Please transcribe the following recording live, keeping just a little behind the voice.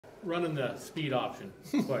running the speed option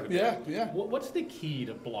quite a bit. Yeah. What's the key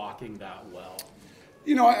to blocking that well?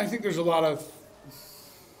 I think there's a lot of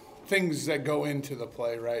things that go into the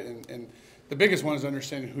play, right? And the biggest one is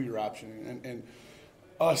understanding who you're optioning and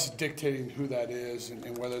us dictating who that is,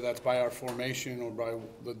 and whether that's by our formation or by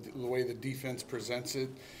the way the defense presents it,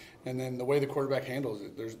 and then the way the quarterback handles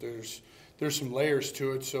it. There's some layers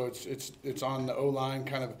to it, so it's on the O-line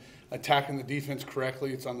kind of attacking the defense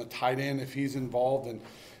correctly. It's on the tight end if he's involved and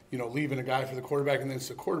leaving a guy for the quarterback, and then it's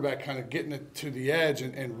the quarterback kind of getting it to the edge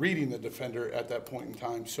and reading the defender at that point in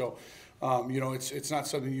time. So, it's not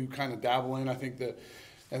something you kind of dabble in. I think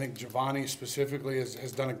Giovanni specifically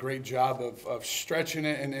has done a great job of stretching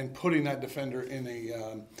it and putting that defender in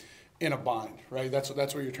a bind, right? That's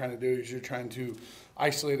what you're trying to do, is you're trying to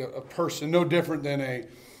isolate a person, no different than a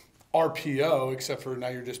RPO, except for now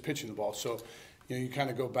you're just pitching the ball. So, you kind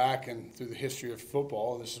of go back and through the history of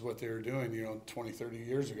football, this is what they were doing, 20, 30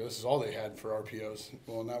 years ago. This is all they had for RPOs.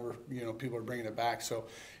 Well, now people are bringing it back. So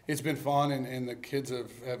it's been fun, and the kids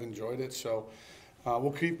have enjoyed it. So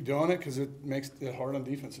we'll keep doing it because it makes it hard on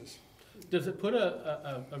defenses. Does it put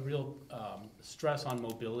a real stress on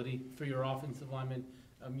mobility for your offensive linemen?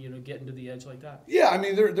 Getting to the edge like that. Yeah, I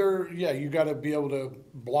mean, you got to be able to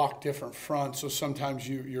block different fronts. So sometimes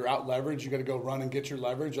you're out leveraged. You got to go run and get your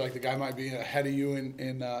leverage. Like the guy might be ahead of you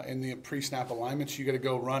in the pre-snap alignments. You got to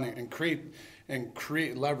go run and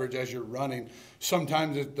create leverage as you're running.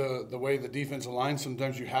 Sometimes the way the defense aligns,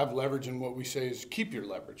 sometimes you have leverage, and what we say is keep your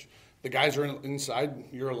leverage. The guys are inside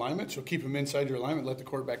your alignment, so keep them inside your alignment. Let the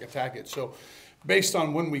quarterback attack it. So based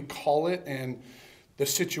on when we call it and the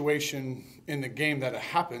situation in the game that it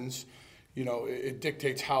happens, it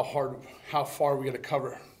dictates how far we got to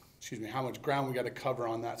cover, how much ground we got to cover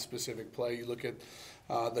on that specific play. You look at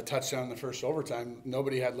the touchdown in the first overtime,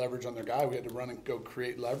 nobody had leverage on their guy. We had to run and go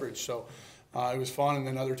create leverage. So it was fun, and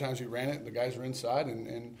then other times we ran it, the guys were inside,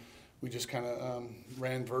 and we just kind of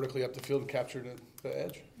ran vertically up the field and captured the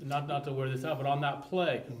edge. Not to wear this out, but on that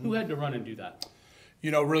play, who had to run and do that?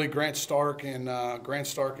 Really Grant Stark and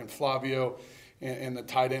Flavio. And the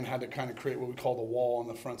tight end had to kind of create what we call the wall on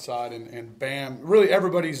the front side. And Bam, really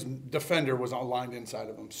everybody's defender was aligned inside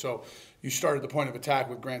of them. So you started the point of attack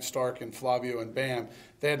with Grant Stark and Flavio and Bam.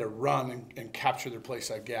 They had to run and capture their play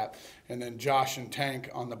side gap. And then Josh and Tank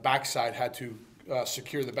on the backside had to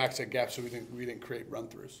secure the backside gap so we didn't create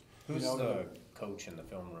run-throughs. Who's the coach in the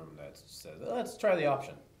film room that says, let's try the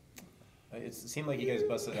option? It seemed like you guys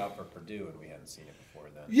busted out for Purdue, and we hadn't seen it before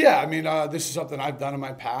then. Yeah, I mean, this is something I've done in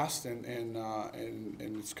my past, and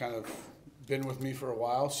it's kind of been with me for a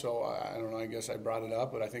while. So I don't know. I guess I brought it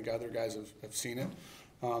up, but I think other guys have seen it.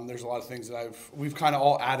 There's a lot of things that we've kind of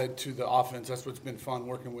all added to the offense. That's what's been fun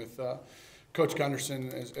working with Coach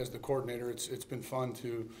Gunderson as the coordinator. It's been fun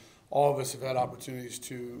to all of us have had opportunities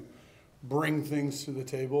to bring things to the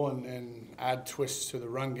table and add twists to the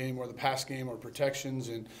run game or the pass game or protections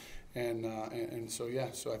and so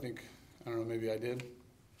so I think I don't know, maybe I did.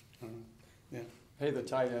 I don't know. Yeah. Hey, the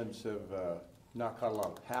tight ends have not caught a lot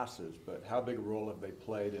of passes, but how big a role have they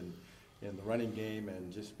played in the running game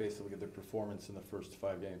and just basically their performance in the first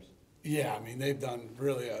 5 games? Yeah, I mean, they've done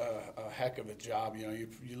really a heck of a job. You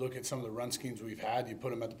look at some of the run schemes we've had, you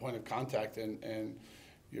put them at the point of contact, and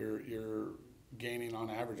you're gaining on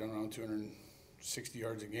average, I don't know, 260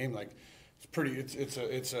 yards a game. Like, it's pretty.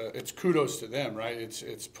 It's kudos to them, right?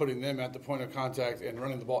 It's putting them at the point of contact and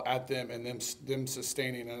running the ball at them, and them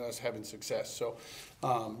sustaining and us having success. So,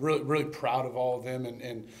 really proud of all of them,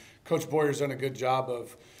 and Coach Boyer's done a good job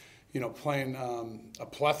of, playing a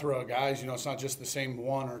plethora of guys. It's not just the same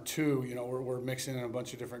one or two. We're mixing in a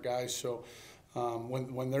bunch of different guys. So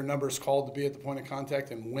when their number is called to be at the point of contact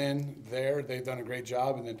and win there, they've done a great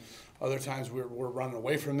job. And then other times we're running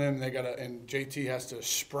away from them. And JT has to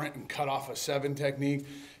sprint and cut off a 7 technique.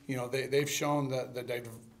 They've shown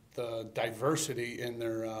the diversity in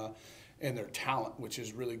their talent, which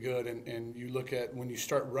is really good. And you look at when you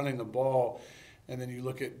start running the ball, and then you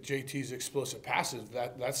look at JT's explosive passes,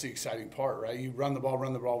 that's the exciting part, right? You run the ball,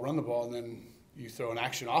 and then you throw an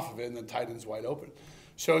action off of it, and then tight end's wide open.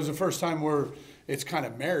 So it's the first time where it's kind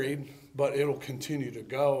of married, but it'll continue to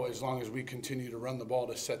go as long as we continue to run the ball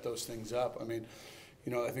to set those things up. I mean,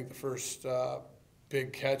 I think the first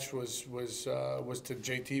big catch was to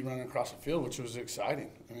JT running across the field, which was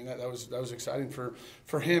exciting. I mean, that was exciting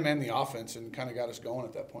for him and the offense, and kind of got us going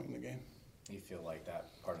at that point in the game. You feel like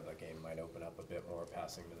that part of the game might open up a bit more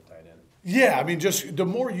passing to the tight end? Yeah, I mean, just the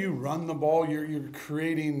more you run the ball, you're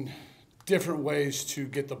creating different ways to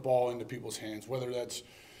get the ball into people's hands, whether that's,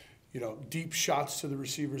 deep shots to the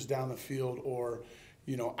receivers down the field or,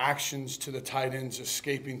 actions to the tight ends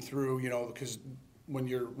escaping through, because when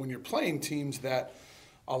you're playing teams that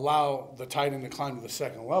allow the tight end to climb to the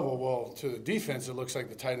second level, well, to the defense, it looks like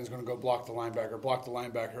the tight end's going to go block the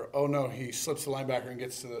linebacker. Oh no, he slips the linebacker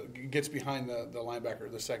and gets behind the linebacker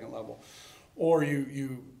at the second level. Or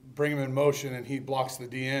you bring him in motion and he blocks the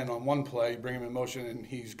DN on one play, you bring him in motion and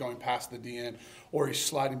he's going past the DN, or he's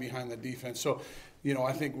sliding behind the defense. So,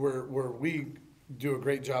 I think where we do a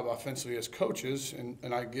great job offensively as coaches,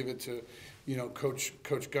 and I give it to,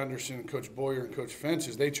 Coach Gunderson, and Coach Boyer, and Coach Fentz,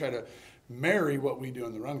 is they try to marry what we do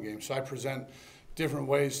in the run game. So I present different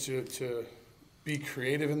ways to be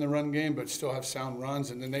creative in the run game, but still have sound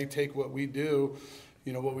runs, and then they take what we do,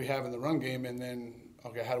 what we have in the run game, and then,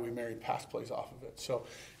 okay, how do we marry pass plays off of it? So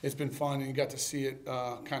it's been fun, and you got to see it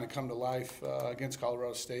kind of come to life against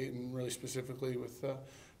Colorado State, and really specifically with a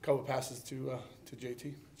couple passes to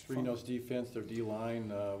JT. Reno's defense, their D-line,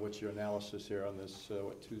 what's your analysis here on this,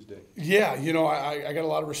 Tuesday? Yeah, I got a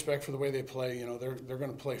lot of respect for the way they play. They're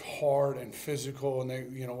going to play hard and physical, and they,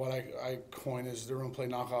 what I coin is they're going to play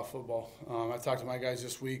knockoff football. I talked to my guys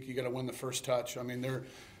this week. You got to win the first touch. I mean,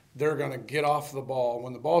 they're going to get off the ball.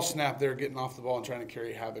 When the ball's snapped, they're getting off the ball and trying to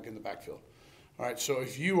carry havoc in the backfield. All right, so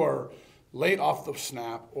if you are late off the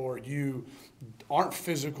snap or you aren't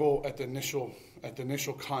physical at the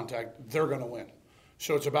initial contact, they're going to win.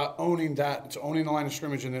 So it's about owning that. It's owning the line of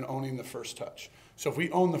scrimmage and then owning the first touch. So if we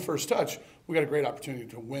own the first touch, we got a great opportunity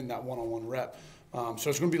to win that one-on-one rep. So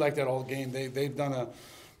it's going to be like that all game. They've done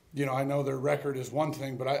I know their record is one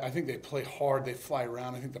thing, but I think they play hard. They fly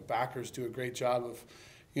around. I think the backers do a great job of,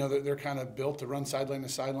 they're kind of built to run sideline to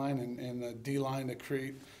sideline and the D-line to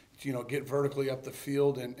create, get vertically up the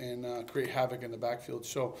field and create havoc in the backfield.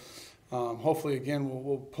 So hopefully, again,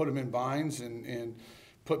 we'll put them in binds and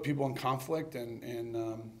put people in conflict, and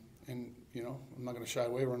I'm not going to shy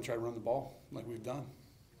away. We're going to try to run the ball like we've done.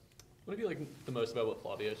 What do you like the most about what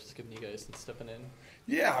Flavio's just giving you guys since stepping in?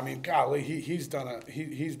 Yeah, I mean, golly, he's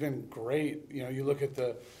been great. You look at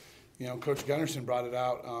Coach Gunderson brought it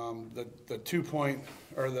out, the 2-point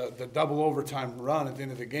or the double overtime run at the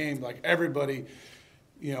end of the game. Like everybody,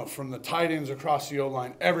 from the tight ends across the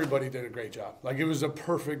O-line, everybody did a great job. Like it was a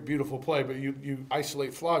perfect, beautiful play. But you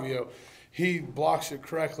isolate Flavio. He blocks it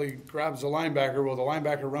correctly, grabs the linebacker. Well, the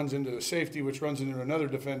linebacker runs into the safety, which runs into another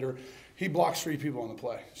defender. He blocks 3 people on the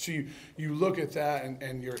play. So you look at that,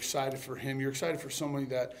 and you're excited for him. You're excited for somebody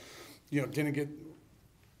that, didn't get,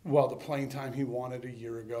 the playing time he wanted a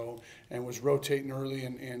year ago and was rotating early,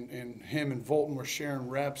 and him and Volton were sharing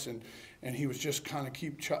reps, and he was just kind of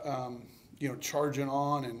keep charging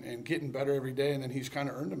on and getting better every day, and then he's kind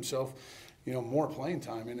of earned himself more playing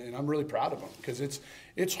time, and I'm really proud of him because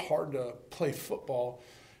it's hard to play football.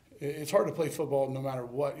 It's hard to play football no matter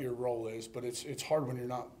what your role is, but it's hard when you're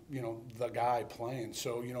not the guy playing.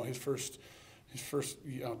 So his first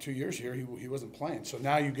 2 years here he wasn't playing. So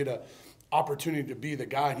now you get a opportunity to be the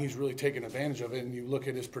guy, and he's really taking advantage of it. And you look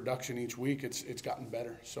at his production each week; it's gotten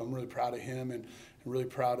better. So I'm really proud of him and really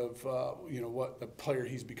proud of what the player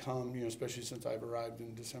he's become. Especially since I've arrived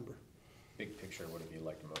in December. Big picture, what have you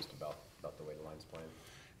liked the most about the way the line's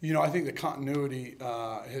playing? I think the continuity,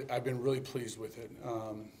 I've been really pleased with it.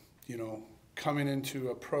 Coming into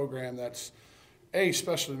a program that's,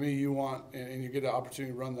 special to me, you want, and you get an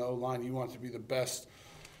opportunity to run the O-line, you want it to be the best,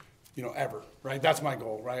 ever, right? That's my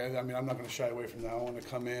goal, right? I mean, I'm not going to shy away from that. I want to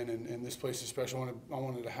come in, and this place is special. I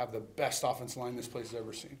wanted to have the best offensive line this place has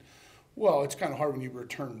ever seen. Well, it's kind of hard when you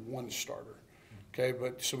return one starter, okay?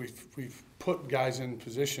 But so we've put guys in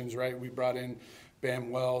positions, right? We brought in Bam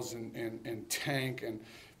Wells and Tank and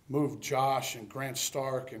moved Josh and Grant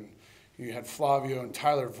Stark, and you had Flavio and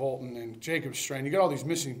Tyler Volton and Jacob Strain. You got all these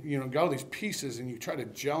missing, got all these pieces, and you try to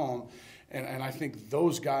gel them. And I think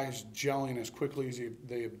those guys gelling as quickly as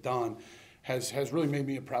they have done has really made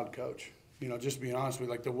me a proud coach. Just being honest with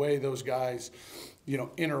you, like the way those guys,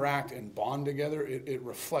 interact and bond together, it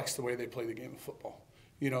reflects the way they play the game of football.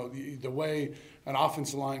 The way an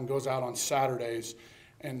offensive line goes out on Saturdays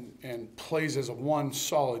and plays as a one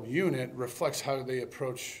solid unit reflects how they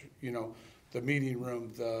approach, the meeting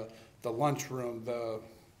room, the lunchroom,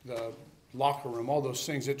 the locker room, all those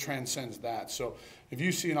things. It transcends that. So if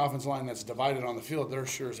you see an offensive line that's divided on the field, they're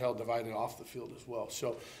sure as hell divided off the field as well.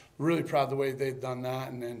 So really proud of the way they've done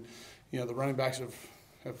that. And then, the running backs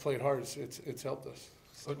have played hard. It's helped us.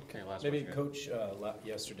 Okay, last Maybe one. Coach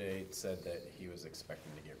yesterday said that he was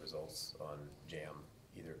expecting to get results on JAM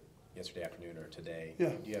either yesterday afternoon or today. Yeah.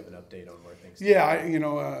 Do you have an update on where things Yeah,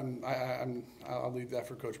 I'll leave that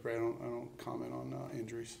for Coach Bray. I don't comment on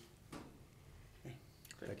injuries.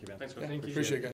 Thank you, Ben. Thanks for Yeah, thank you. appreciate it, guys.